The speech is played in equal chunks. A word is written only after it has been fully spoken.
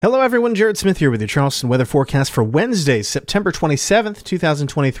Hello everyone, Jared Smith here with your Charleston weather forecast for Wednesday, September 27th,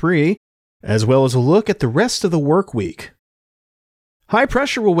 2023, as well as a look at the rest of the work week. High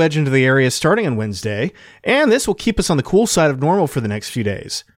pressure will wedge into the area starting on Wednesday, and this will keep us on the cool side of normal for the next few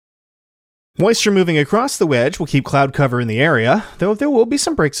days. Moisture moving across the wedge will keep cloud cover in the area, though there will be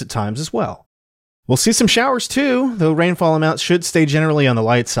some breaks at times as well. We'll see some showers too, though rainfall amounts should stay generally on the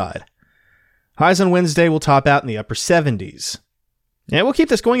light side. Highs on Wednesday will top out in the upper 70s. And we'll keep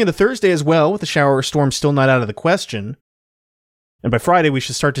this going into Thursday as well, with the shower or storm still not out of the question. And by Friday, we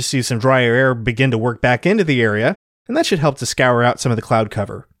should start to see some drier air begin to work back into the area, and that should help to scour out some of the cloud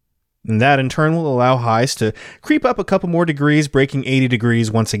cover. And that, in turn, will allow highs to creep up a couple more degrees, breaking 80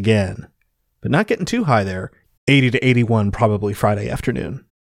 degrees once again. But not getting too high there. 80 to 81 probably Friday afternoon.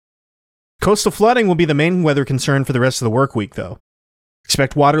 Coastal flooding will be the main weather concern for the rest of the work week, though.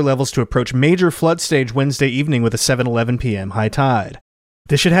 Expect water levels to approach major flood stage Wednesday evening with a 7:11 p.m. high tide.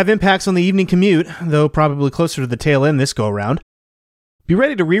 This should have impacts on the evening commute, though probably closer to the tail end this go-around. Be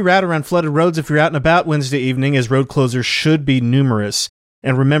ready to reroute around flooded roads if you're out and about Wednesday evening, as road closures should be numerous.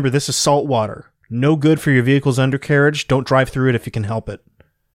 And remember, this is salt water. No good for your vehicle's undercarriage. Don't drive through it if you can help it.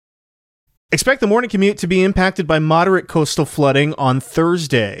 Expect the morning commute to be impacted by moderate coastal flooding on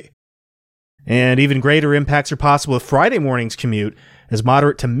Thursday. And even greater impacts are possible with Friday morning's commute, as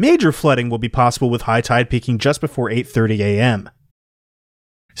moderate to major flooding will be possible with high tide peaking just before 8:30 a.m.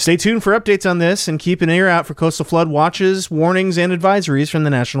 Stay tuned for updates on this and keep an ear out for coastal flood watches, warnings, and advisories from the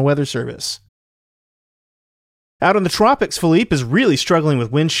National Weather Service. Out in the tropics, Philippe is really struggling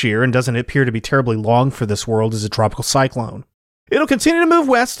with wind shear and doesn't appear to be terribly long for this world as a tropical cyclone. It'll continue to move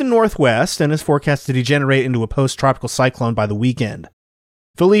west and northwest and is forecast to degenerate into a post-tropical cyclone by the weekend.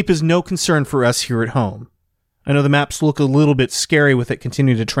 Philippe is no concern for us here at home. I know the maps look a little bit scary with it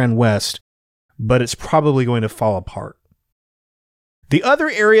continuing to trend west, but it's probably going to fall apart. The other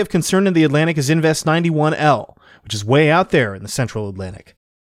area of concern in the Atlantic is Invest 91L, which is way out there in the central Atlantic.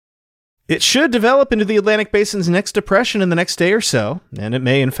 It should develop into the Atlantic Basin's next depression in the next day or so, and it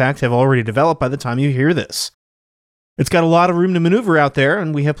may in fact have already developed by the time you hear this. It's got a lot of room to maneuver out there,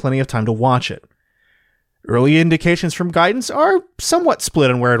 and we have plenty of time to watch it. Early indications from guidance are somewhat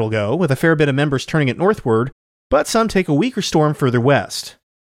split on where it'll go, with a fair bit of members turning it northward, but some take a weaker storm further west.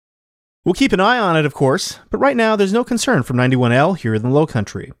 We'll keep an eye on it, of course, but right now there's no concern from 91L here in the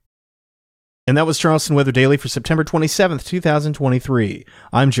Lowcountry. And that was Charleston Weather Daily for September 27th, 2023.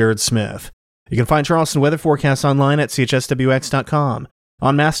 I'm Jared Smith. You can find Charleston weather forecasts online at chswx.com,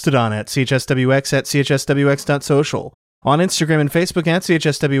 on Mastodon at chswx at chswx.social, on Instagram and Facebook at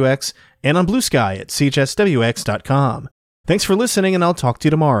chswx, and on Blue Sky at chswx.com. Thanks for listening, and I'll talk to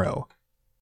you tomorrow.